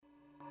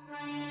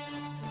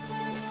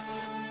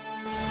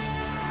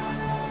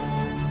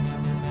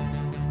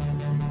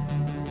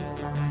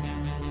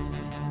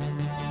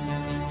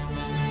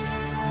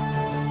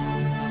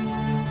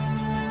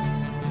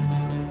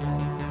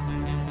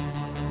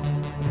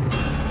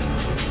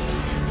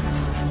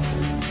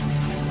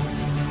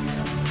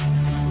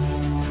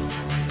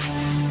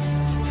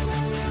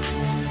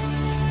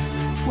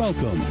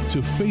Welcome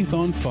to Faith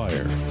on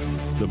Fire,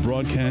 the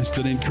broadcast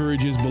that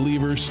encourages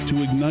believers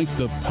to ignite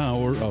the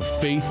power of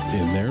faith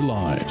in their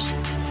lives.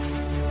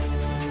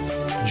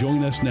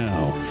 Join us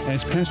now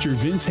as Pastor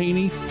Vince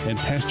Haynie and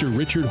Pastor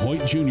Richard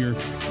Hoyt Jr.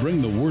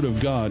 bring the Word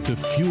of God to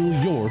fuel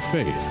your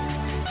faith.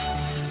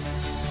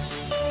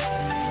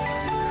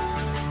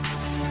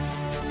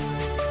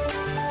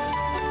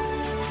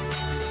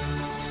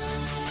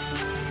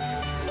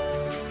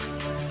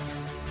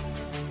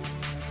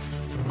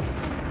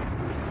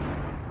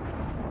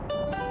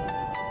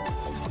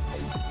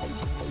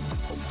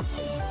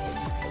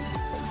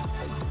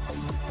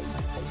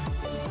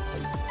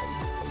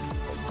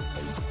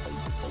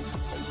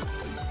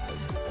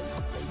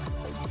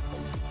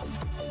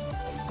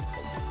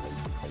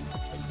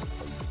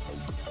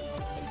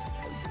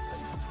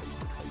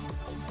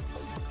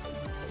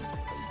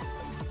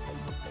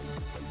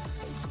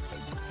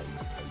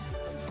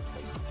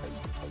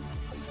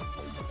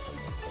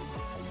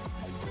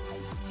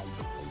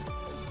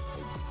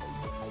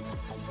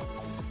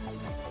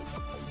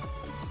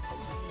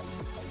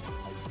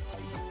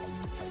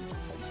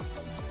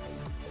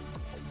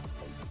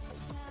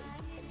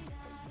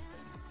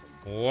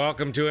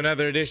 Welcome to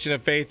another edition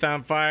of Faith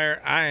on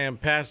Fire. I am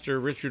Pastor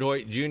Richard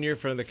Hoyt Jr.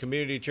 from the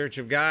Community Church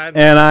of God.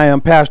 And I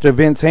am Pastor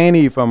Vince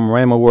Haynie from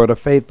Rhema Word of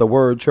Faith, the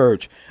Word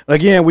Church. And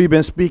again, we've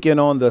been speaking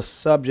on the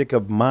subject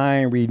of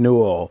mind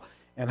renewal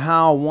and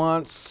how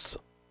once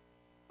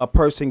a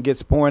person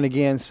gets born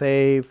again,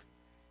 saved,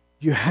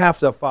 you have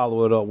to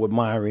follow it up with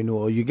mind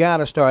renewal. You got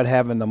to start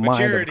having the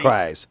mind of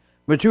Christ.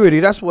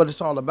 Maturity, that's what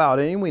it's all about.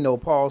 And we know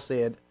Paul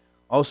said,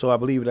 also, I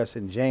believe that's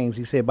in James,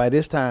 he said, by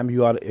this time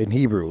you ought to, in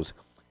Hebrews,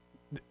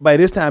 by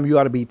this time you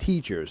ought to be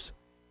teachers,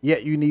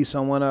 yet you need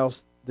someone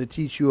else to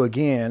teach you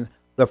again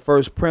the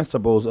first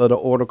principles of the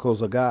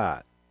oracles of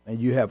God.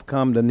 And you have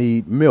come to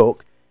need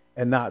milk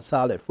and not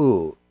solid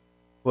food.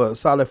 Well,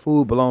 solid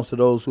food belongs to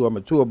those who are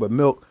mature, but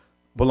milk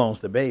belongs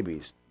to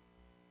babies.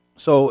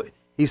 So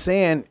he's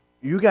saying,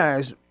 you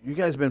guys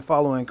been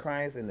following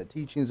Christ and the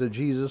teachings of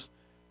Jesus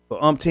for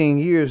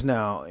umpteen years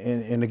now.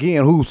 And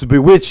again, who's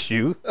bewitched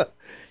you?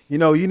 You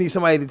know, you need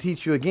somebody to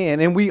teach you again.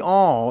 And we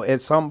all,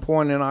 at some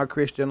point in our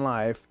Christian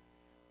life,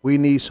 we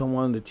need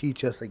someone to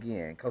teach us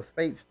again. Because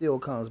faith still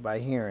comes by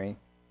hearing.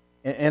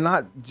 And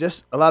not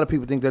just, a lot of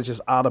people think that's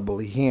just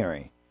audibly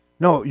hearing.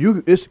 No,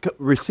 it's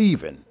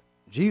receiving.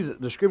 Jesus,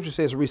 the scripture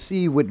says,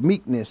 receive with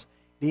meekness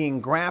the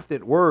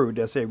engrafted word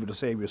that's able to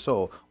save your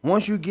soul.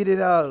 Once you get it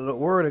out of the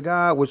word of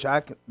God, which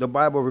the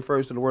Bible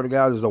refers to the word of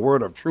God as the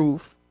word of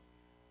truth,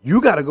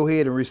 you got to go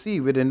ahead and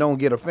receive it and don't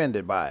get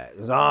offended by it.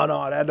 Oh,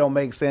 no, that don't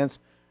make sense.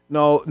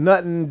 No,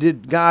 nothing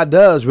God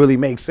does really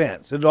make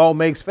sense. It all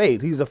makes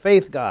faith. He's a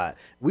faith God.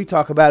 We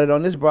talk about it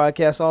on this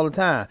broadcast all the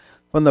time.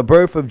 From the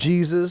birth of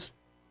Jesus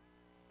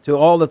to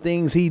all the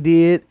things he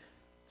did,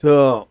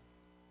 to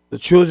the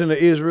children of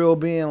Israel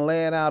being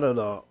led out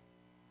of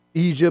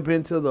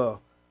Egypt to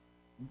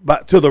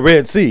the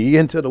Red Sea,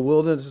 into the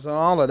wilderness and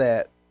all of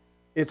that.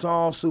 It's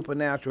all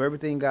supernatural,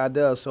 everything God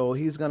does. So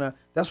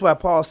that's why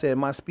Paul said,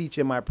 my speech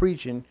and my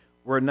preaching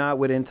were not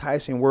with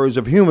enticing words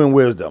of human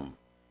wisdom.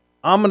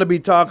 I'm going to be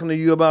talking to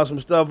you about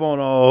some stuff on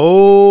a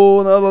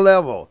whole other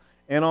level.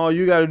 And all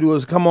you got to do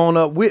is come on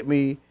up with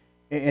me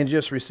and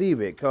just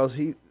receive it. Because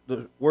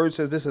the word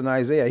says this in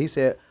Isaiah. He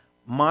said,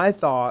 my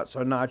thoughts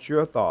are not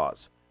your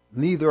thoughts.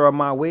 Neither are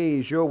my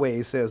ways your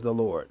ways, says the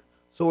Lord.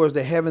 So as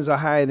the heavens are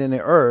higher than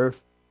the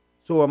earth,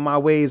 so are my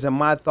ways and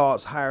my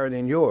thoughts higher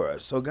than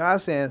yours. So God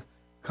says,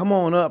 come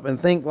on up and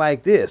think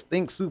like this.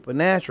 Think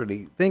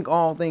supernaturally. Think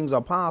all things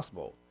are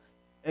possible.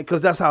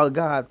 Because that's how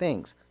God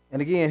thinks.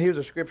 And again, here's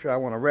a scripture I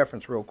want to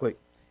reference real quick.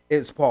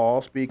 It's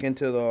Paul speaking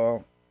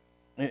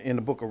in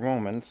the book of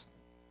Romans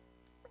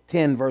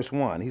 10, verse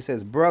 1. He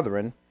says,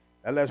 brethren,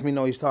 that lets me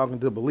know he's talking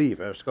to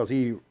believers because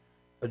he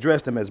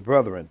addressed them as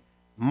brethren.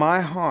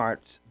 My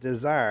heart's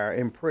desire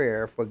and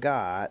prayer for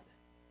God,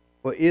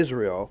 for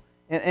Israel,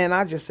 and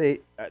I just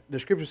say, the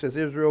scripture says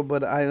Israel,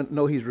 but I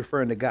know he's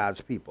referring to God's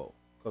people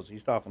because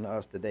he's talking to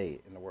us today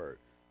in the word.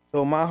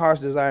 So my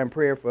heart's desire and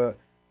prayer for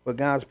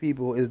God's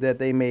people is that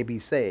they may be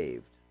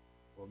saved.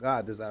 Well,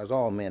 God desires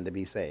all men to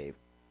be saved.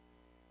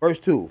 Verse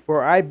 2,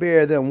 for I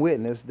bear them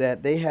witness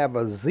that they have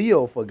a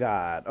zeal for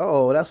God.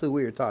 Oh, that's what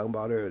we were talking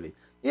about earlier.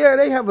 Yeah,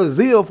 they have a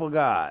zeal for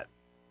God.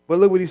 But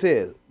look what he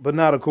says, but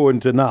not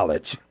according to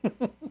knowledge.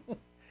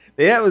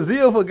 They have a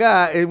zeal for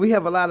God, and we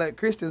have a lot of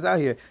Christians out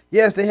here.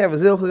 Yes, they have a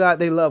zeal for God.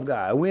 They love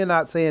God. We're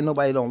not saying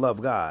nobody don't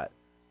love God.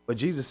 But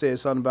Jesus said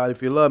something about,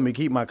 if you love me,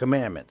 keep my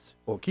commandments,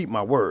 or keep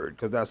my word,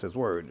 because that's his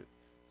word.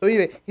 So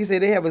he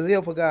said they have a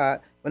zeal for God,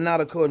 but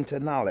not according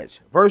to knowledge.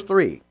 Verse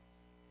 3,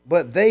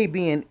 but they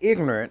being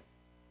ignorant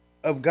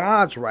of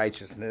God's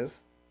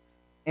righteousness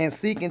and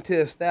seeking to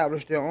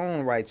establish their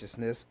own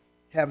righteousness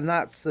have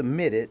not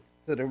submitted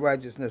to the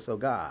righteousness of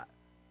God.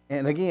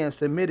 And again,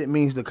 submitted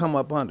means to come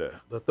up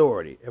under the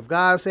authority. If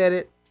God said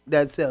it,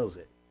 that settles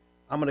it.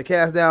 I'm going to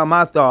cast down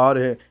my thought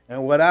and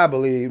what I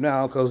believe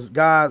now, because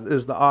God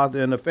is the author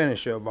and the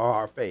finisher of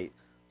our faith.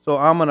 So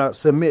I'm going to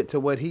submit to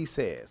what he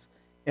says.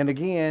 And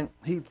again,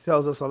 he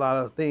tells us a lot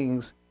of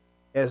things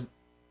as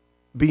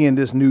being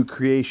this new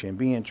creation,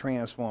 being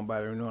transformed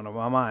by the renewing of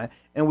our mind.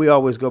 And we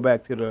always go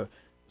back to the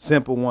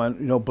simple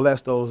one,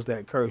 bless those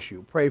that curse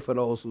you. Pray for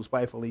those who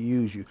spitefully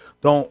use you.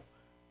 Don't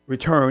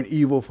return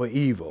evil for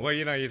evil. Well,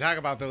 you talk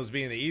about those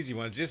being the easy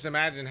ones. Just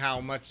imagine how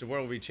much the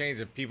world would be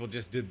changed if people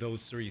just did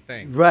those three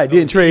things. Right, those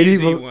didn't trade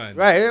evil. Ones.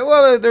 Right.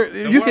 Well,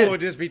 the world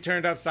would just be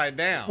turned upside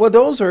down. Well,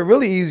 those are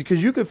really easy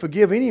because you could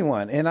forgive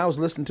anyone. And I was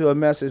listening to a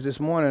message this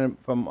morning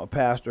from a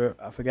pastor.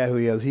 I forgot who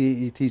he is.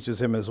 He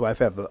teaches him and his wife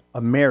have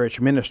a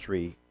marriage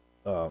ministry,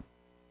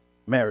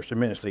 marriage to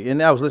ministry.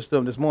 And I was listening to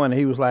him this morning.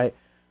 He was like,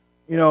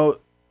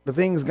 the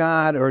things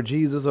God or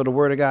Jesus or the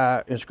Word of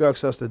God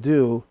instructs us to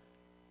do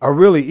are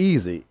really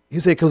easy. He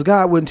said, because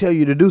God wouldn't tell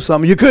you to do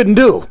something you couldn't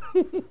do.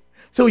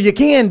 So you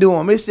can do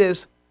them. It's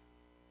just,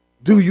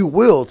 do you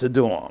will to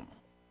do them?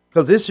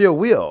 Because it's your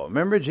will.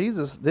 Remember,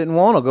 Jesus didn't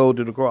want to go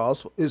to the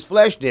cross. His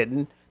flesh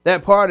didn't.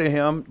 That part of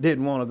him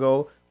didn't want to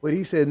go. But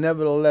he said,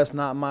 nevertheless,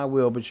 not my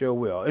will, but your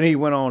will. And he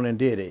went on and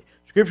did it.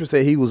 Scripture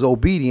said he was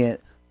obedient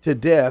to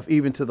death,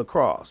 even to the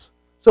cross.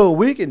 So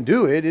we can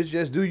do it. It's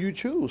just, do you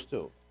choose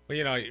to?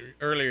 Well,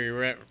 earlier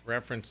you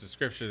referenced the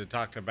scripture that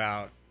talked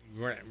about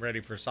you weren't ready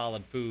for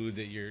solid food,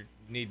 that you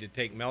need to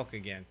take milk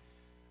again.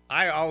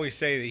 I always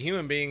say that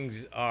human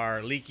beings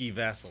are leaky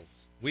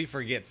vessels. We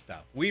forget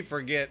stuff. We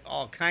forget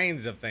all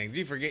kinds of things.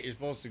 You forget you're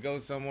supposed to go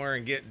somewhere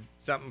and get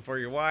something for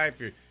your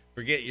wife. You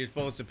forget you're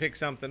supposed to pick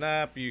something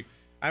up.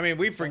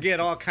 We forget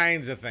all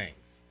kinds of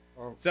things.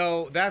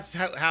 So that's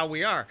how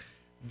we are.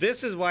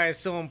 This is why it's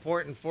so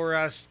important for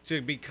us to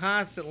be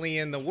constantly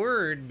in the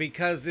Word,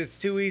 because it's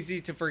too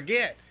easy to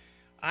forget.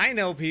 I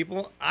know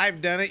people,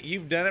 I've done it,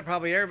 you've done it,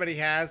 probably everybody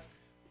has.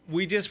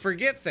 We just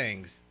forget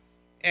things.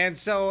 And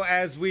so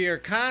as we are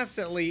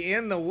constantly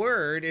in the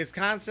Word, it's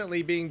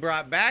constantly being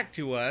brought back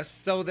to us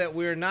so that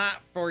we're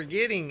not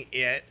forgetting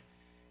it.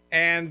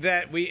 And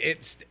that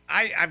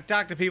I've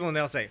talked to people and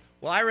they'll say,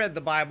 well, I read the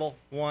Bible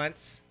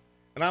once.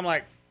 And I'm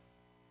like,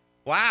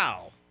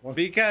 wow.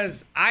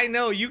 Because I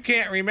know you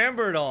can't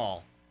remember it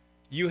all.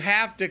 You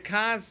have to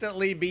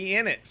constantly be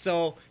in it.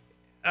 So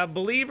a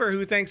believer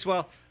who thinks,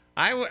 well,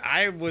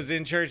 I was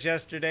in church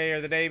yesterday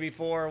or the day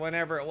before or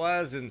whenever it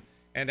was, and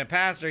the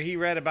pastor, he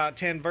read about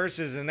 10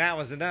 verses and that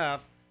was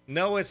enough.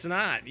 No, it's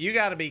not. You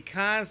got to be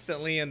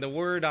constantly in the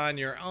Word on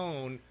your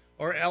own,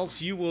 or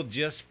else you will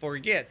just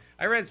forget.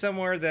 I read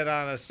somewhere that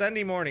on a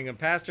Sunday morning, a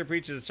pastor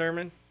preaches a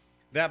sermon,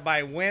 that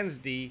by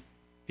Wednesday,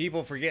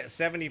 people forget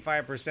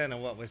 75% of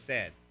what was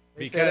said.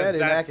 They say that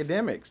in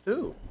academics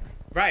too.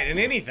 Right, in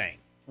anything.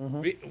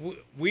 Mm-hmm.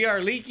 We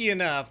are leaky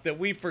enough that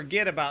we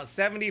forget about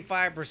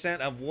 75%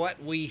 of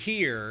what we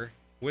hear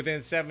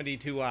within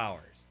 72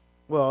 hours.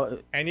 Well,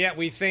 and yet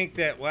we think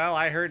that, well,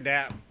 I heard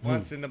that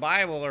once in the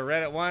Bible or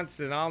read it once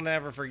and I'll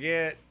never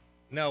forget.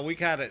 No, we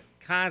got to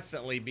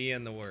constantly be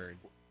in the Word.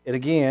 And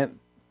again,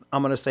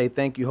 I'm going to say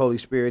thank you, Holy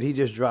Spirit. He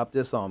just dropped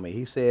this on me.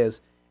 He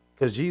says,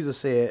 because Jesus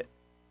said,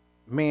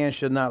 man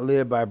should not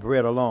live by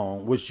bread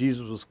alone, which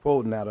Jesus was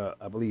quoting out of,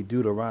 I believe,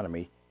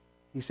 Deuteronomy.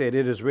 He said,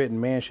 it is written,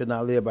 man should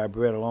not live by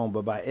bread alone,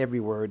 but by every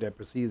word that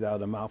proceeds out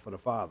of the mouth of the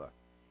Father.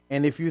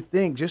 And if you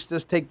think,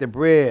 just take the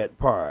bread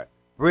part.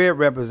 Bread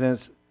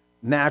represents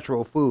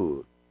natural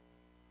food.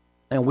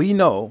 And we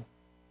know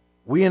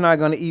we are not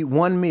going to eat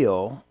one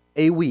meal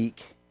a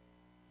week,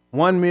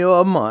 one meal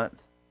a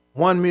month,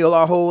 one meal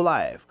our whole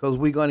life, because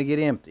we're going to get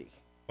empty.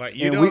 But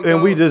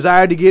we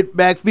desire to get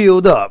back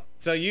filled up.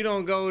 So you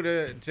don't go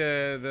to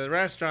the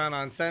restaurant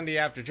on Sunday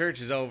after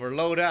church is over,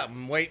 load up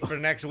and wait for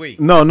next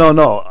week.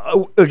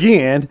 No.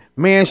 Again,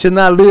 man should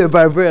not live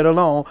by bread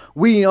alone.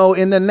 We know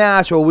in the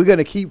natural, we're going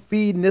to keep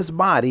feeding this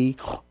body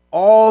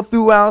all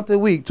throughout the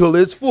week till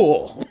it's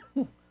full.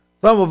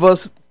 Some of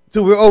us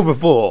till we're over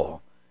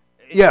full.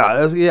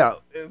 Yeah.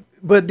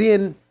 But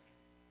then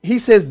he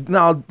says,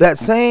 now that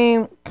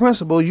same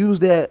principle, use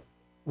that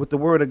with the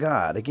Word of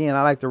God. Again,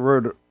 I like to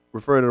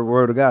refer to the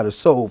Word of God as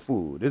soul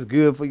food. It's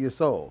good for your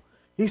soul.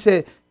 He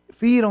said,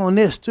 feed on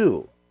this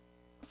too.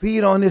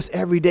 Feed on this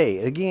every day.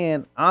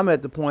 Again, I'm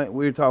at the point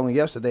we were talking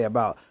yesterday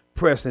about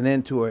pressing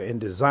into it and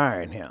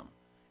desiring Him.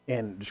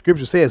 And the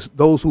scripture says,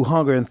 those who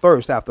hunger and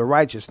thirst after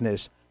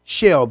righteousness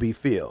shall be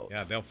filled.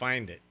 Yeah, they'll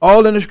find it.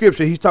 All in the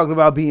scripture, he's talking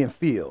about being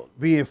filled.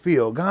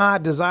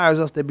 God desires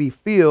us to be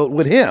filled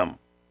with Him,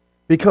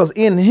 because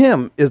in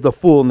Him is the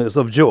fullness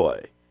of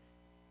joy,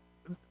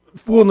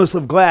 fullness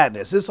of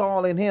gladness. It's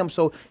all in Him.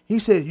 So he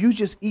says, you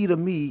just eat of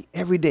me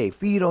every day.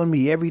 Feed on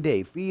me every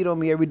day. Feed on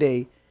me every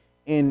day.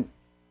 And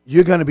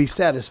you're going to be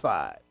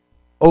satisfied.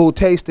 Oh,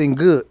 taste and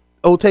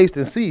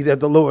see that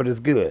the Lord is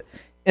good.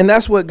 And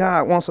that's what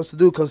God wants us to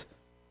do, because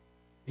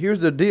here's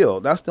the deal.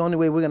 That's the only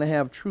way we're going to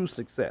have true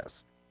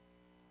success.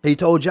 He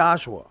told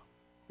Joshua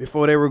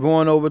before they were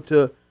going over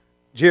to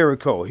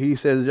Jericho, he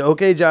says,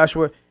 okay,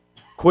 Joshua,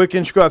 quick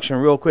instruction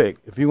real quick.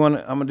 If you want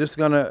to, I'm just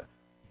going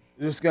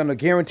to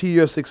guarantee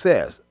your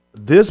success.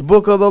 This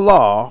book of the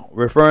law,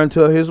 referring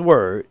to His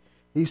word,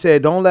 he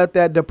said, don't let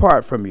that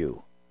depart from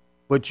you,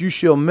 but you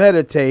shall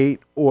meditate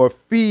or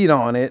feed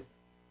on it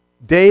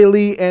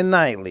daily and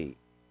nightly.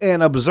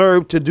 and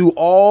observe to do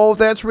all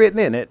that's written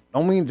in it.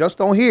 Don't mean just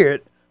don't hear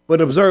it, but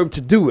observe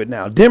to do it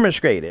now.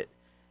 Demonstrate it.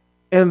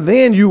 And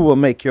then you will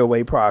make your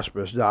way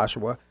prosperous,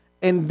 Joshua.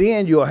 And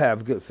then you'll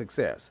have good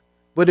success.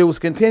 But it was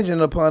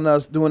contingent upon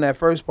us doing that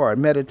first part,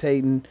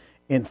 meditating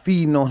and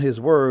feeding on his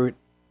word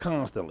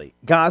constantly.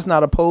 God's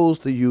not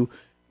opposed to you,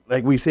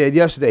 like we said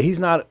yesterday. He's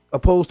not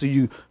opposed to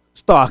you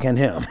stalking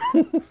him,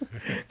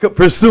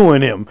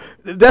 pursuing him.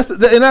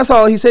 That's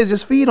all he says.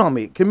 Just feed on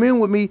me, commune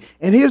with me.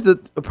 And here's the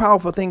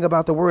powerful thing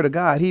about the word of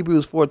God.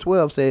 Hebrews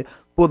 4:12 said,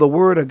 "For the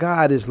word of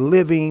God is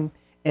living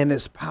and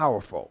it's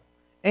powerful."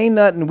 Ain't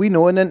nothing we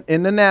know in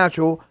the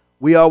natural.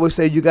 We always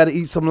say you got to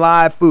eat some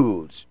live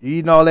foods. You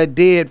eating all that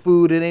dead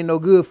food, it ain't no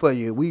good for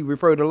you. We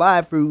refer to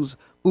live foods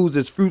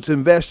as fruits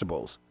and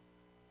vegetables,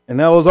 and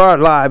those are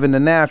live in the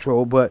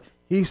natural. But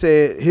he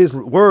said his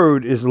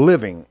word is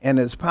living and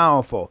it's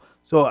powerful.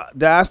 So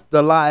that's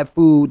the live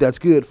food that's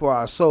good for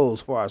our souls,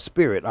 for our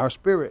spirit. Our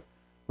spirit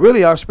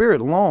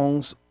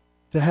longs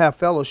to have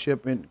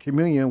fellowship and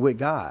communion with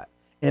God.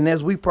 And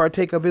as we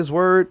partake of his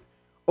word,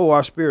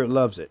 our spirit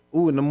loves it.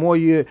 And the more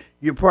you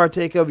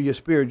partake of it, your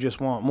spirit just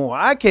want more.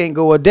 I can't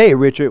go a day,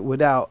 Richard,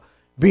 without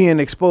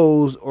being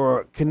exposed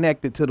or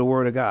connected to the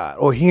word of God,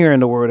 or hearing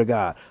the word of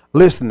God,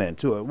 listening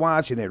to it,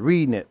 watching it,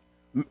 reading it,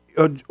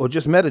 or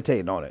just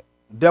meditating on it.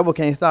 The devil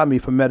can't stop me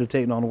from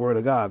meditating on the word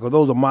of God, because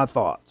those are my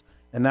thoughts.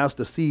 And that's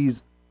the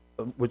seeds,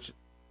 which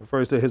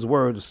refers to his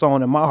word,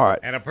 sown in my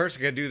heart. And a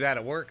person can do that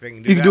at work. They can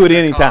You can do it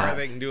anytime. Car,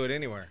 they can do it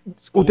anywhere.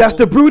 Well, that's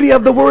the beauty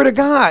of the word of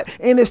God.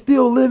 And it's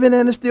still living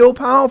and it's still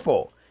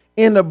powerful.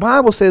 And the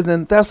Bible says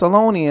in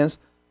Thessalonians,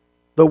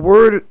 the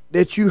word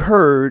that you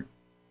heard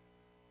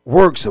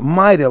works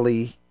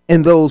mightily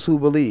in those who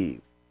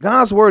believe.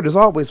 God's word is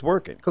always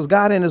working, because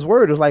God in his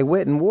word is like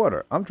wet and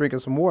water. I'm drinking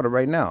some water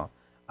right now.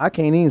 I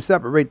can't even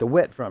separate the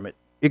wet from it.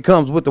 It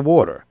comes with the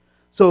water.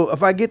 So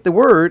if I get the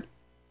word,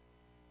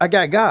 I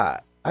got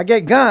God. I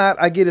get God,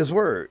 I get his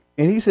word.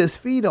 And he says,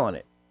 feed on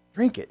it.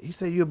 Drink it. He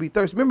said, you'll be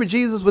thirsty. Remember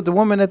Jesus with the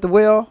woman at the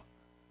well?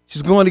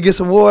 She's going to get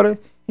some water.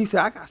 He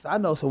said, I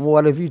know some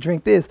water. If you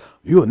drink this,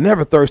 you'll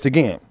never thirst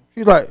again.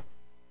 She's like,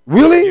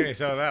 really? Give me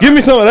some of that. Give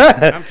me some of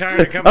that. I'm tired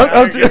of coming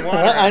out here and water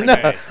I know.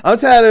 every day. I'm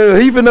tired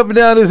of heaving up and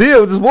down this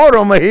hill with this water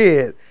on my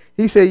head.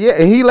 He said, yeah.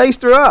 And he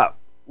laced her up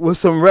with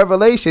some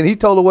revelation. He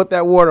told her what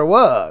that water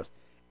was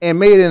and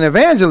made an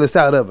evangelist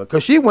out of her,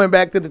 because she went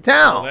back to the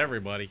town.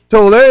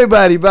 Told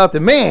everybody about the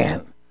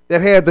man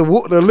that had the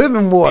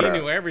living water. He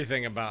knew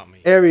everything about me.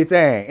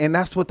 Everything. And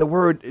that's what the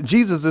word,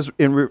 Jesus is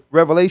in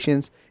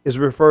Revelations is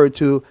referred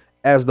to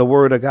as the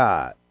word of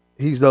God.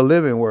 He's the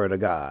living word of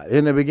God.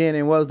 In the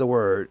beginning was the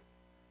word.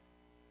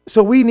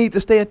 So we need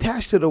to stay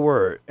attached to the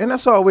word. And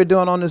that's all we're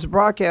doing on this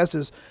broadcast,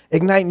 is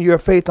igniting your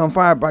faith on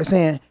fire by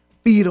saying,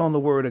 feed on the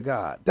word of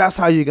God. That's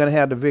how you're going to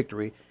have the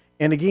victory.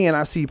 And again,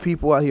 I see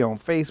people out here on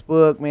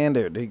Facebook, man,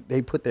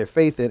 they put their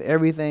faith in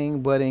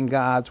everything but in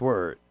God's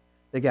word.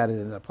 They got it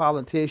in the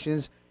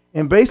politicians.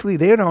 And basically,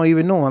 they don't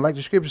even know. Like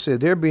the scripture says,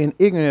 they're being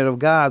ignorant of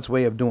God's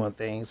way of doing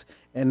things.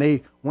 And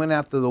they went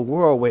after the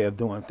world way of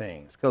doing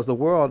things. Because the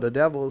world, the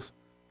devil's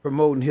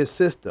promoting his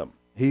system.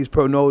 He's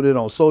promoted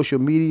on social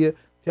media,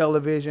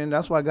 television.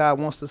 That's why God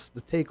wants us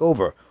to take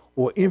over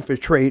or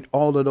infiltrate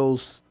all of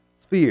those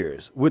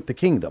spheres with the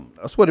kingdom.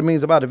 That's what it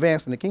means about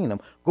advancing the kingdom.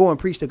 Go and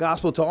preach the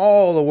gospel to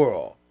all the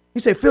world. He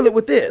said, fill it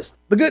with this,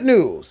 the good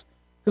news.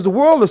 Because the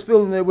world is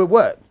filling it with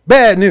what?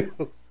 Bad news.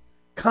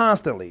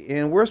 Constantly.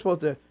 And we're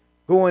supposed to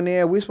go in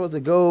there. We're supposed to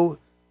go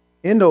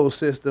in those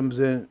systems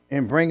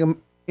and bring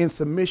them in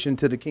submission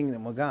to the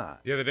kingdom of God.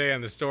 The other day in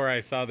the store,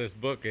 I saw this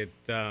book,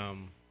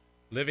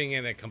 Living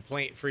in a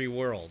Complaint-Free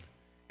World.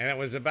 And it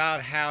was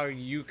about how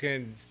you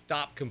can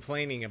stop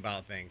complaining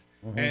about things.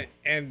 Mm-hmm.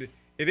 And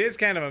it is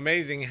kind of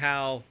amazing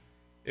how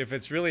if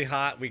it's really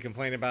hot, we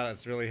complain about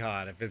it's really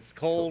hot. If it's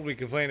cold, we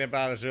complain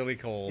about it's really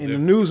cold. And the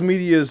news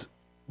media is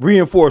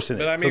reinforcing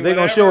it, because they're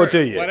going to show it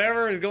to you.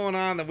 Whatever is going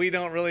on that we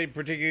don't really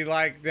particularly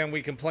like, then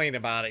we complain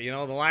about it. You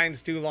know, the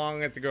line's too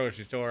long at the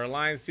grocery store. The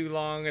line's too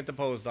long at the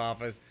post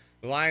office.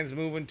 The line's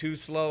moving too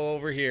slow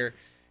over here.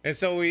 And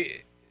so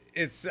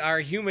it's our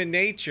human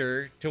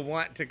nature to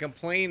want to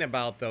complain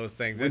about those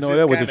things. We know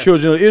that with the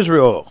children of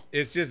Israel.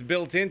 It's just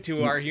built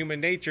into our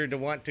human nature to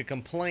want to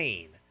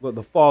complain. With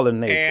the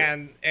fallen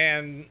nature.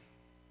 And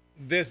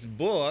this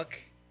book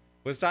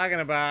was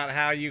talking about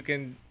how you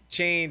can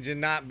change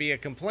and not be a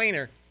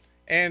complainer.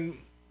 And,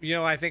 you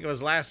know, I think it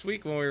was last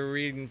week when we were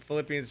reading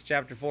Philippians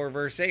chapter 4,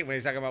 verse 8, when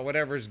he's talking about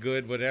whatever is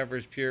good, whatever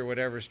is pure,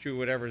 whatever is true,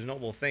 whatever is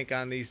noble, think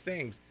on these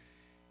things.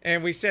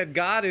 And we said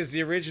God is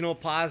the original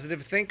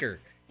positive thinker.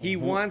 He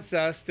wants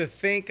us to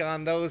think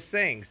on those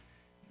things.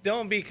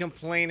 Don't be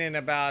complaining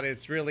about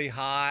it's really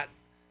hot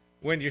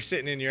when you're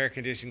sitting in your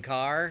air-conditioned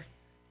car.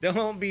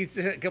 Don't be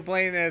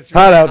complaining that it's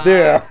really hot out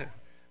there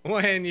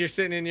when you're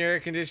sitting in your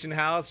air-conditioned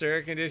house or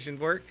air-conditioned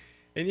work.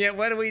 And yet,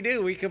 what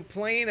do? We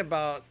complain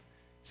about.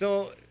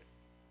 So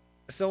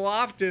so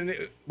often,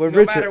 But no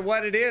Richard- matter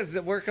what it is,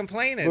 that we're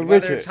complaining, But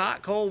whether Richard- it's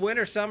hot, cold,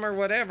 winter, summer,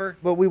 whatever.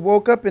 But we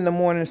woke up in the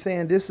morning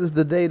saying, "This is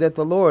the day that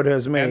the Lord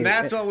has made," And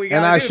that's what we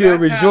got and to do. I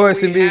should That's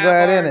rejoice how and we be have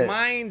glad our in it.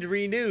 mind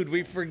renewed.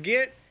 We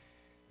forget.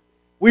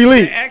 We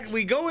leap.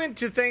 We go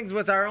into things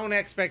with our own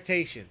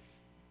expectations.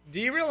 Do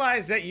you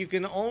realize that you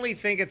can only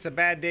think it's a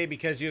bad day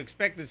because you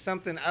expected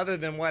something other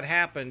than what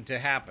happened to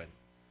happen?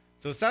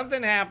 So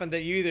something happened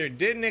that you either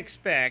didn't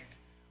expect,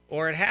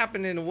 or it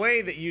happened in a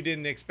way that you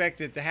didn't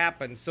expect it to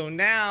happen. So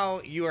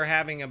now you are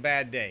having a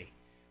bad day.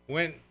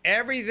 When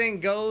everything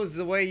goes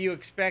the way you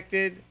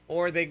expected,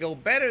 or they go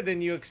better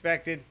than you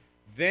expected,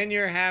 then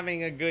you're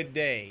having a good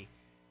day.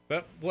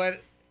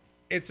 But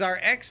it's our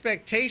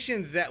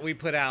expectations that we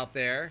put out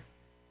there,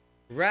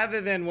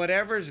 rather than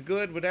whatever's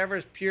good,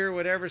 whatever's pure,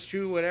 whatever's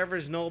true,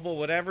 whatever's noble,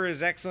 whatever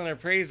is excellent or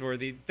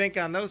praiseworthy. Think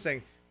on those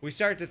things. We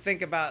start to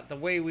think about the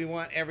way we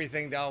want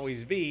everything to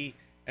always be.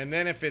 And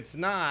then if it's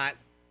not,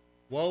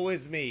 woe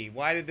is me.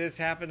 Why did this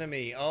happen to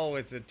me? Oh,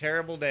 it's a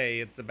terrible day.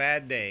 It's a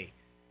bad day.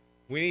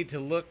 We need to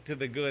look to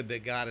the good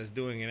that God is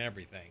doing in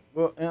everything.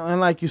 Well, and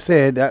like you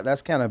said,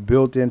 that's kind of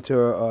built into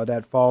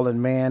that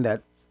fallen man,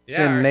 that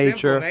sin our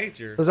nature. sinful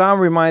nature. Because I'm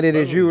reminded,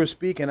 as you Boom. were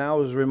speaking, I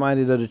was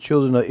reminded of the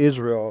children of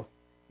Israel.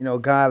 You know,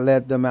 God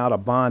led them out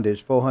of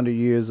bondage, 400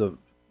 years of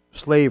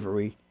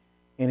slavery,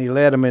 and He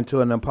led them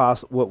into an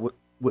impossible,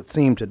 what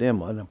seemed to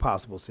them an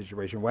impossible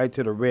situation, right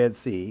to the Red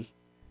Sea.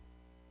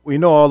 We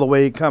know all the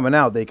way coming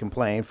out, they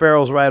complained.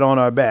 Pharaoh's right on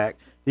our back.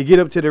 You get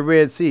up to the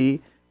Red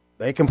Sea,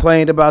 they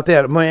complained about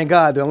that. Man,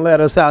 God done let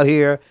us out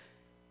here.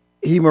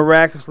 He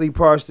miraculously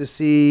parts the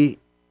sea,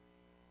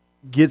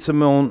 gets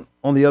them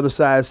on the other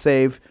side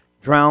safe,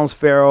 drowns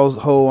Pharaoh's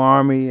whole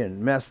army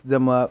and messes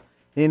them up.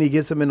 Then He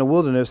gets them in the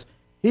wilderness.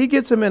 He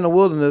gets them in the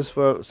wilderness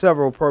for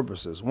several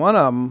purposes. One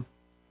of them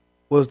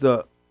was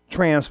to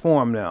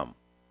transform them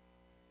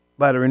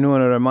by the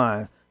renewing of their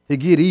mind, to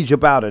get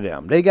Egypt out of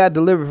them. They got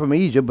delivered from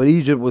Egypt, but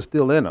Egypt was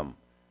still in them.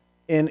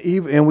 And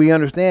we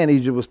understand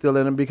Egypt was still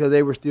in them because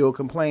they were still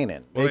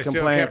complaining. Well, they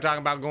still kept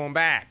talking about going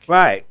back.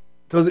 Right.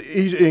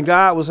 And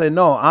God would say,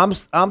 no,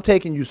 I'm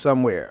taking you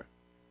somewhere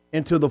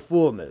into the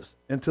fullness,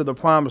 into the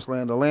promised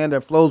land, the land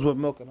that flows with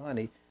milk and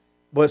honey.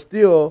 But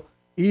still,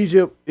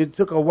 Egypt, it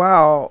took a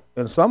while,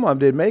 and some of them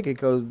didn't make it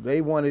because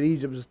they wanted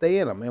Egypt to stay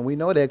in them. And we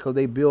know that because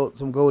they built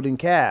some golden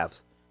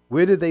calves.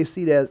 Where did they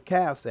see that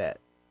calves at?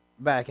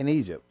 Back in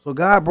Egypt. So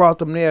God brought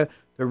them there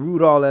to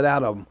root all that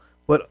out of them.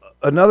 But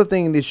another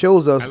thing that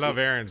shows us, I love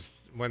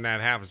Aaron's, when that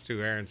happens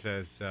too, Aaron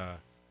says,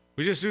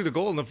 we just threw the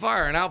gold in the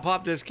fire and out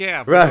popped this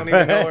calf. We don't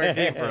even know where it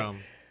came from.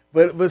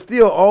 But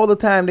still, all the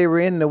time they were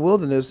in the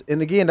wilderness,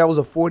 and again, that was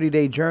a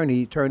 40-day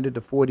journey turned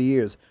into 40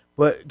 years.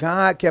 But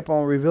God kept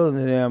on revealing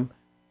to them,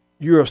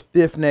 you're a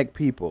stiff-necked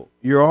people.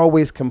 You're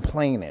always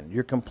complaining.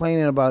 You're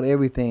complaining about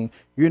everything.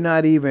 You're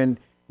not even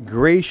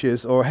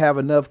gracious or have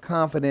enough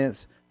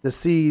confidence to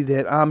see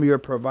that I'm your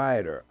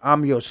provider.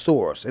 I'm your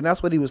source. And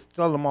that's what He was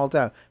telling them all the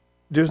time.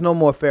 There's no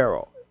more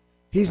Pharaoh.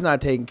 He's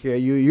not taking care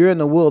of you. You're in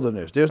the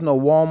wilderness. There's no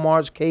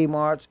Walmarts,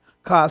 Kmarts,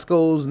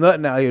 Costco's,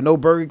 nothing out here. No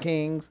Burger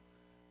Kings,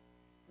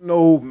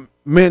 no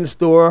men's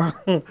store.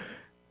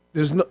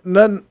 There's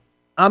nothing.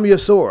 I'm your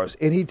source.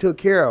 And He took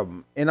care of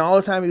them. And all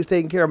the time He was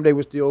taking care of them, they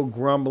were still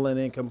grumbling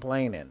and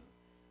complaining.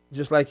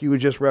 Just like you were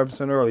just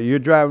referencing earlier. You're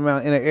driving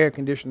around in an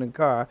air-conditioning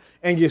car,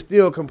 and you're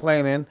still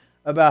complaining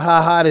about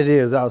how hot it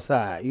is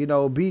outside. You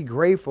know, be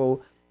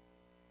grateful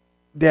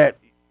that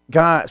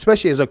God,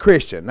 especially as a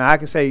Christian. Now, I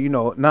can say, you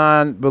know,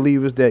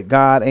 non-believers that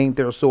God ain't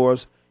their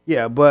source.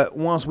 Yeah, but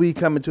once we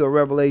come into a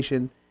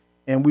revelation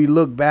and we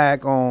look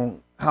back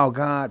on how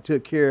God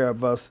took care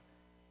of us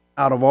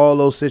out of all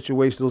those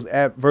situations, those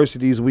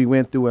adversities we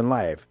went through in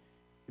life.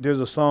 There's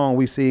a song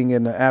we sing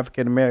in the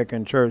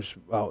African-American church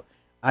about,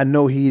 I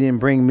know He didn't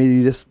bring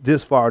me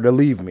this far to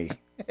leave me.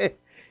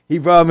 He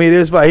brought me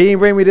this far. He didn't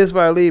bring me this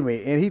far to leave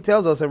me. And He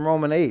tells us in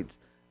Romans 8,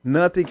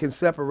 nothing can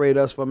separate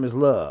us from His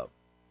love.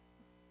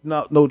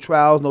 No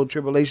trials, no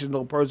tribulations,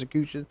 no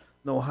persecution,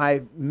 no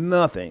height,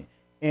 nothing.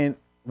 And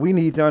we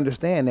need to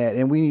understand that,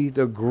 and we need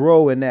to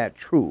grow in that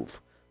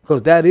truth,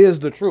 because that is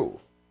the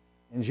truth.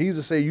 And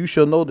Jesus said, you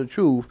shall know the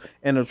truth,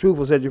 and the truth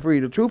will set you free.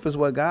 The truth is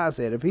what God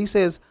said. If He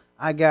says,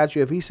 I got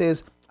you, if He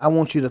says, I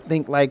want you to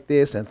think like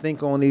this and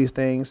think on these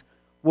things,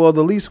 well,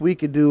 the least we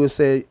could do is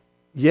say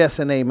yes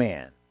and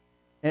amen.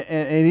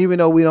 And even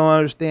though we don't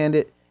understand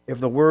it, if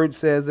the Word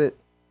says it,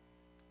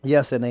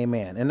 yes and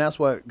amen. And that's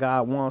what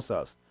God wants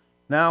us.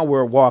 Now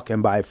we're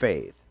walking by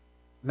faith.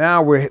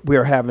 Now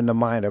we're having the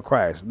mind of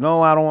Christ.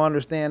 No, I don't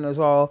understand this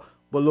all,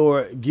 but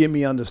Lord, give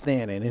me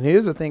understanding. And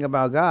here's the thing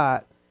about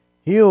God.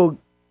 He'll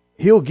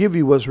give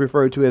you what's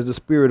referred to as the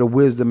spirit of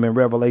wisdom and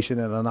revelation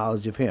and the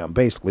knowledge of Him,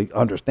 basically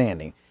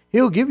understanding.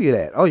 He'll give you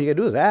that. All you got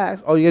to do is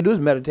ask. All you got to do is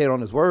meditate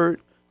on His Word,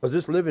 because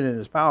this living in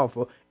it is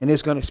powerful, and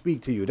it's going to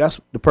speak to you.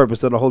 That's the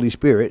purpose of the Holy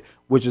Spirit,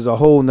 which is a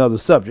whole nother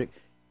subject.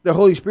 The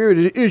Holy Spirit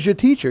is your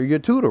teacher, your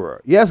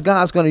tutorer. Yes,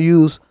 God's going to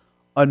use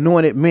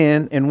anointed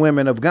men and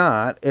women of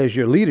God as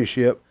your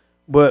leadership,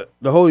 but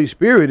the Holy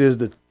Spirit is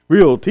the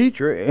real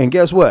teacher. And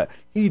guess what?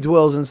 He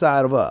dwells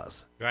inside of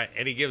us. Right.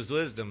 And he gives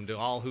wisdom to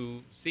all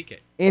who seek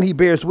it. And he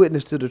bears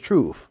witness to the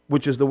truth,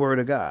 which is the word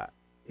of God.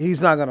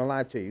 He's not going to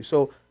lie to you.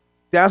 So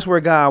that's where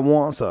God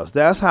wants us.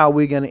 That's how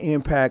we're going to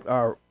impact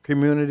our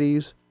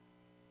communities,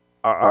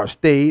 our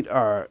state,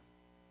 our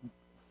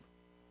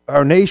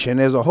nation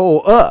as a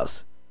whole,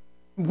 us.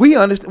 We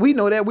understand. We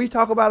know that. We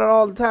talk about it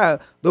all the time.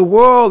 The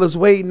world is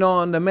waiting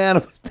on the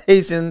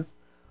manifestations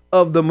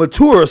of the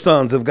mature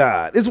sons of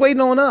God. It's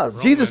waiting on us.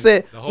 Romans, Jesus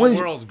said, the whole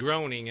world's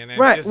groaning and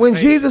right when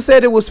Jesus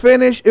said it was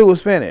finished, it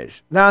was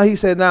finished. Now he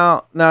said,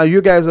 now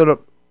you guys are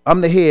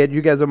I'm the head.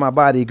 You guys are my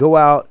body. Go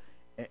out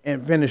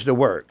and finish the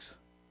works.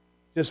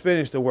 Just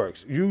finish the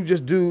works. You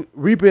just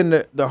reap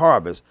in the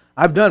harvest.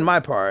 I've done my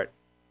part.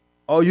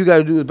 All you got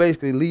to do is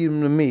basically lead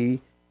them to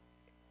me,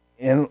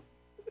 and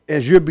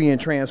as you're being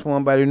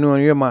transformed by the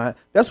renewing of your mind.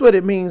 That's what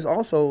it means.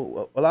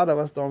 Also, a lot of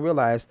us don't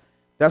realize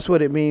that's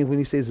what it means when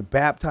he says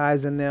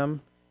baptizing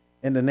them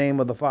in the name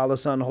of the Father,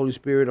 Son, and Holy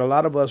Spirit. A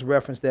lot of us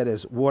reference that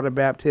as water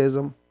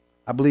baptism.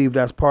 I believe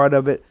that's part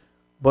of it.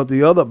 But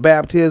the other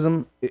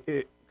baptism,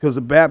 because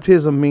the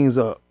baptism means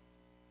an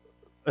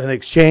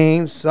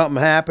exchange,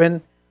 something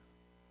happened.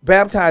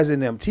 Baptizing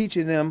them,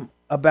 teaching them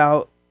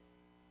about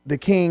the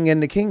King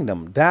and the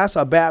kingdom. That's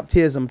a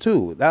baptism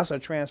too. That's a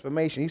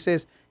transformation. He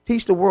says,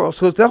 teach the world.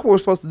 So that's what we're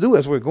supposed to do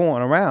as we're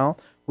going around.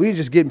 We're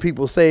just getting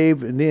people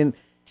saved and then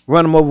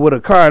run them over with a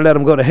car and let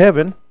them go to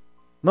heaven.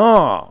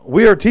 No,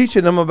 we are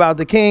teaching them about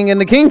the King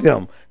and the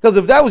kingdom. Because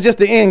if that was just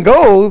the end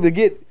goal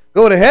to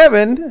go to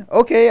heaven,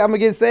 okay, I'm gonna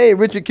get saved.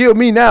 Richard killed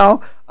me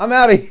now. I'm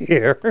out of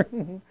here.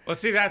 Well,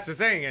 see, that's the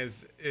thing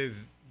is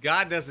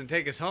God doesn't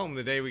take us home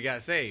the day we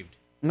got saved.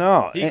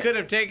 No. He could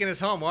have taken us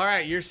home. All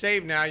right, you're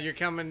saved now. You're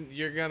coming.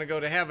 You're going to go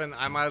to heaven.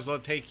 I might as well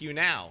take you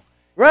now.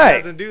 Right. He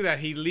doesn't do that.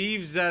 He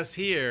leaves us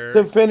here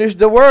to finish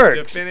the work.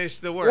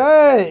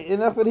 Right,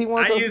 and that's what he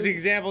wants. I used the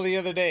example the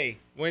other day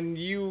when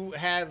you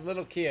had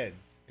little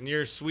kids and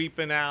you're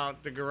sweeping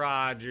out the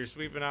garage, you're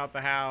sweeping out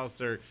the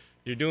house, or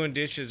you're doing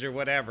dishes or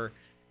whatever,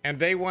 and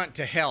they want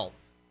to help.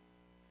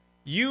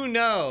 You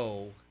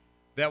know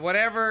that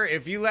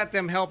if you let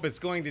them help, it's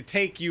going to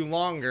take you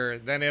longer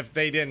than if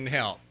they didn't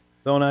help.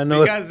 Don't I know?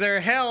 Because their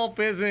help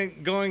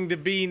isn't going to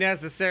be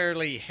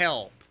necessarily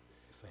help.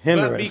 It's a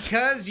hindrance. But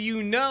because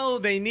you know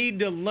they need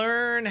to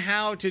learn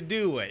how to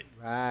do it.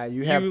 Right,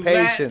 you have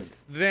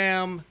patience. Let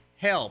them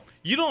help.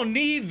 You don't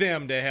need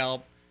them to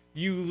help.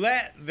 You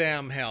let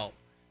them help.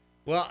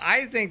 Well,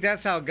 I think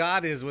that's how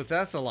God is with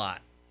us a lot.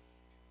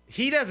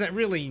 He doesn't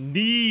really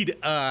need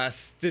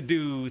us to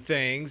do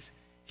things.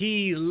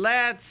 He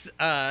lets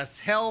us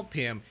help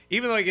him.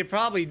 Even though he could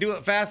probably do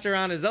it faster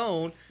on his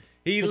own,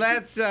 he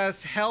lets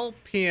us help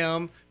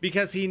him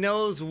because he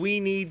knows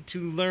we need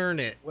to learn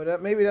it. Well,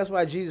 maybe that's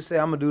why Jesus said,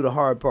 I'm going to do the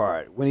hard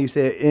part. When he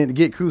said, and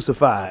get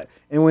crucified.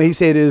 And when he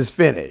said, it is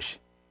finished.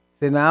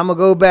 He said, now I'm going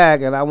to go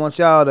back and I want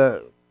y'all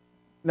to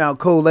now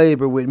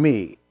co-labor with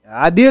me.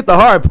 I did the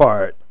hard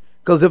part.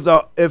 Because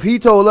if he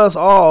told us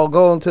all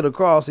going to the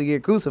cross and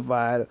get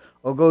crucified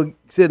or go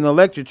sit in a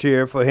lecture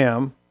chair for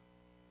him,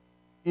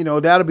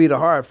 that'll be the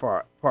hard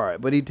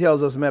part. But he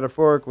tells us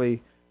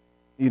metaphorically,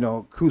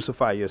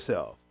 crucify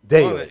yourself.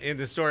 Daily. Well, in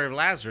the story of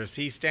Lazarus,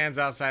 he stands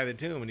outside the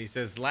tomb and he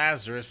says,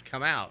 Lazarus,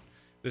 come out.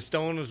 The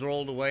stone was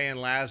rolled away and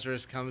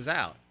Lazarus comes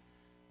out.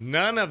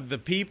 None of the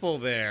people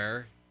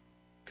there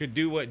could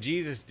do what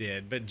Jesus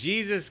did, but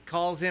Jesus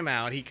calls him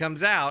out. He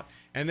comes out,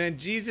 and then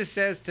Jesus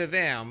says to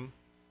them,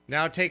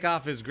 now take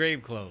off his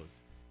grave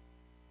clothes.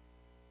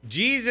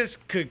 Jesus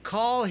could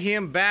call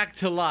him back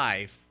to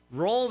life,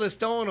 roll the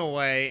stone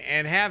away,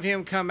 and have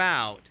him come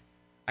out.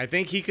 I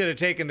think he could have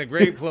taken the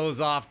grave clothes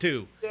off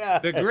too. Yeah.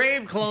 The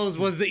grave clothes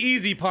was the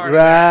easy part of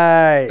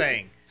that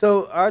thing.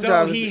 So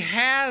he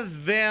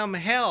has them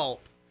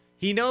help.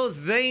 He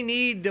knows they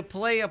need to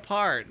play a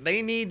part.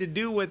 They need to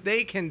do what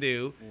they can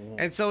do. Mm-hmm.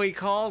 And so he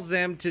calls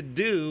them to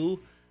do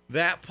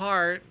that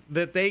part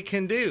that they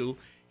can do.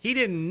 He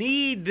didn't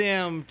need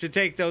them to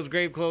take those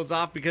grave clothes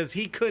off because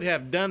he could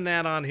have done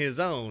that on his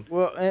own.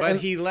 But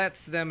he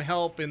lets them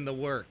help in the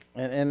work.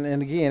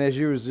 And again, as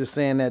you was just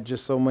saying that,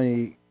 just so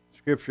many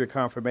scripture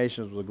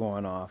confirmations were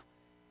going off.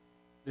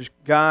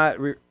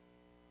 God,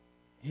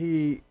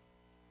 he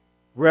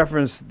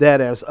referenced that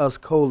as us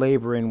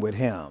co-laboring with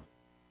him.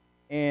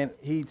 And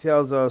he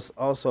tells us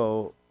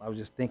also, I was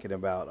just thinking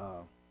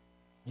about,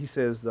 he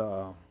says,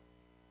 our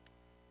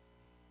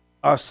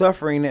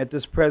suffering at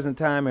this present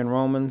time in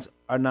Romans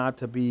are not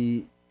to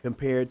be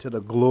compared to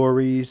the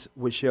glories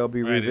which shall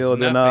be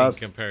revealed in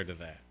us. Compared to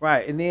that.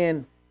 Right. And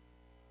then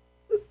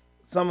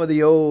some of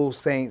the old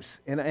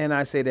saints, and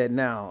I say that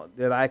now,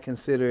 that I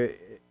consider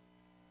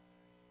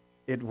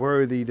it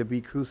worthy to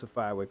be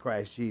crucified with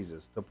Christ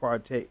Jesus, to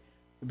partake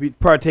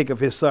of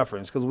his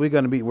sufferings, because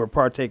we're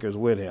partakers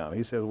with him.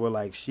 He says we're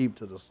like sheep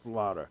to the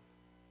slaughter.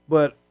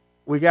 But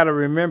we got to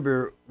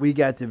remember we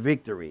got the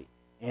victory,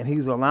 and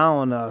he's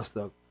allowing us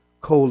to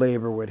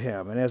co-labor with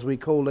him. And as we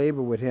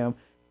co-labor with him,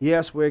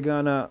 yes, we're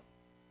going to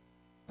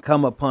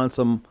come upon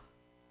some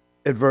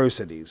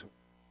adversities,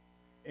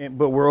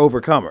 but we're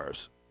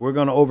overcomers. we're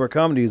going to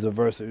overcome these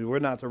adversities. We're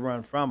not to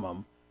run from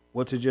them,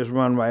 but to just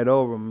run right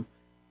over them,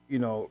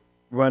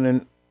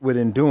 running with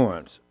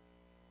endurance,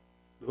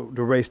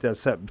 the race that's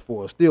set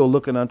before us, still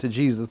looking unto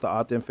Jesus, the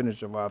author and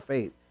finisher of our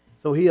faith.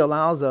 So he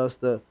allows us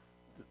to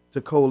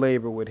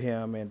co-labor with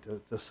him and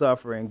to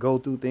suffer and go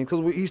through things,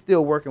 because he's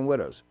still working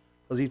with us,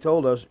 because he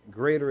told us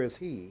greater is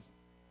he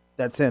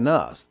that's in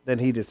us than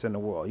he that's in the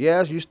world.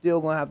 Yes, you're still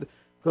going to have to,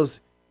 because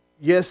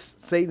yes,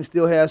 Satan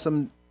still has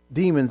some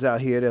demons out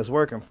here that's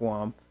working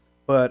for him,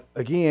 but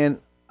again,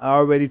 I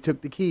already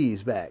took the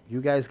keys back. You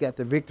guys got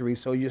the victory,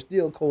 so you're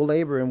still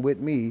co-laboring with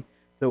me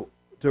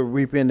to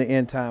reap in the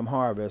end time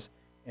harvest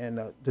and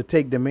to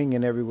take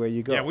dominion everywhere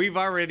you go. Yeah, we've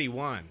already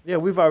won. Yeah,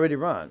 we've already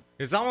run.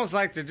 It's almost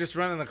like they're just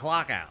running the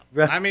clock out.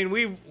 Right. I mean,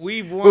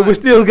 we've won. But we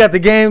still got the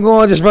game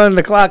going, just running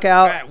the clock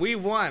out. Right, we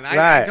won.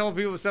 Right. I told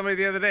somebody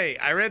the other day,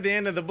 I read the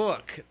end of the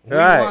book. We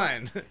Right.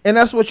 won. And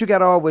that's what you got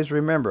to always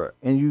remember.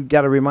 And you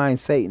got to remind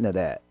Satan of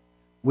that.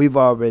 We've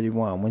already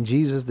won. When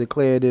Jesus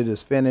declared it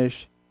is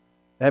finished,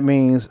 that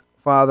means,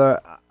 Father,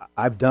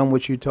 I've done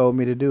what you told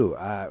me to do.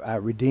 I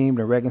redeemed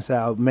and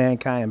reconciled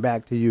mankind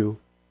back to you.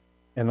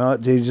 And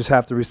they just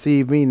have to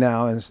receive me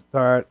now and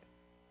start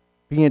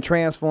being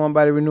transformed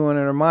by the renewing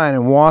of their mind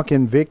and walk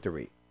in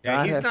victory. Yeah,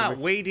 God he's not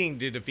waiting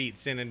to defeat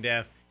sin and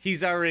death.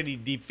 He's already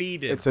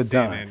defeated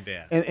sin and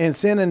death. And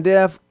sin and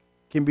death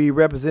can be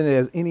represented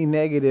as any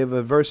negative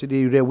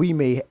adversity that we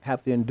may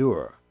have to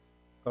endure.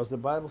 Because the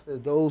Bible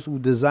says those who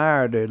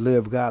desire to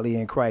live godly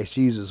in Christ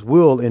Jesus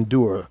will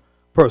endure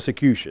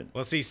persecution.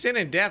 Well, see, sin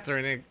and death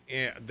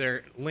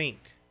they're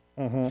linked.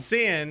 Mm-hmm.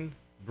 Sin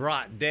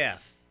brought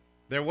death.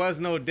 There was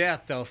no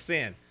death till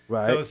sin.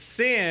 Right. So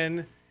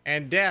sin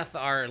and death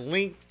are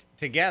linked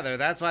together.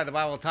 That's why the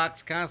Bible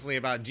talks constantly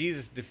about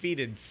Jesus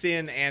defeated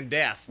sin and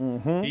death.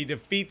 Mm-hmm. He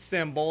defeats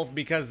them both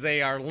because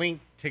they are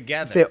linked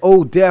together. Say,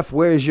 oh, death,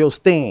 where's your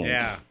sting?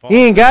 Yeah. He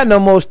ain't got no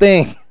more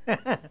sting.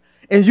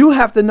 And you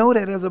have to know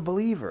that as a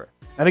believer.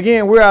 And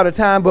again, we're out of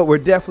time, but we're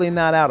definitely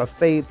not out of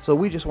faith. So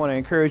we just want to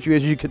encourage you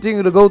as you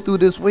continue to go through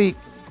this week,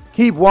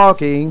 keep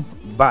walking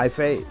by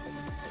faith.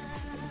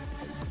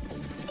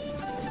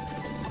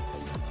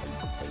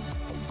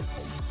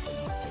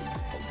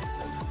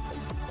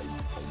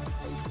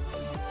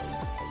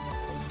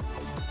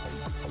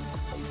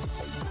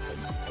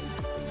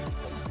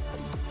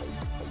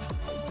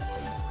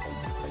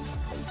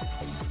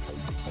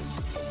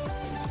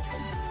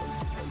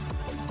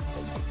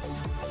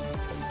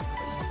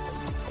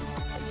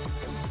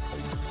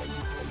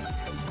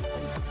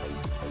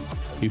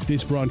 If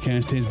this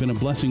broadcast has been a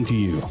blessing to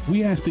you,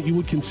 we ask that you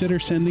would consider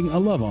sending a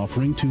love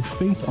offering to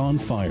Faith on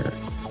Fire,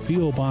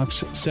 P.O. Box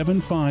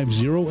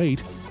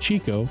 7508,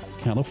 Chico,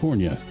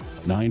 California,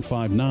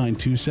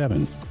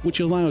 95927,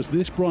 which allows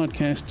this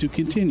broadcast to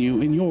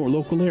continue in your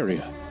local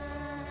area.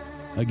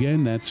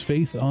 Again, that's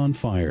Faith on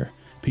Fire,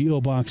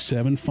 P.O. Box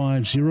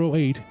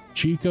 7508,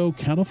 Chico,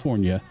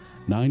 California,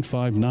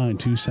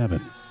 95927.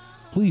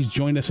 Please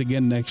join us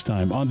again next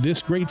time on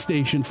this great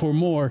station for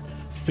more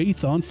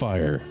Faith on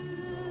Fire.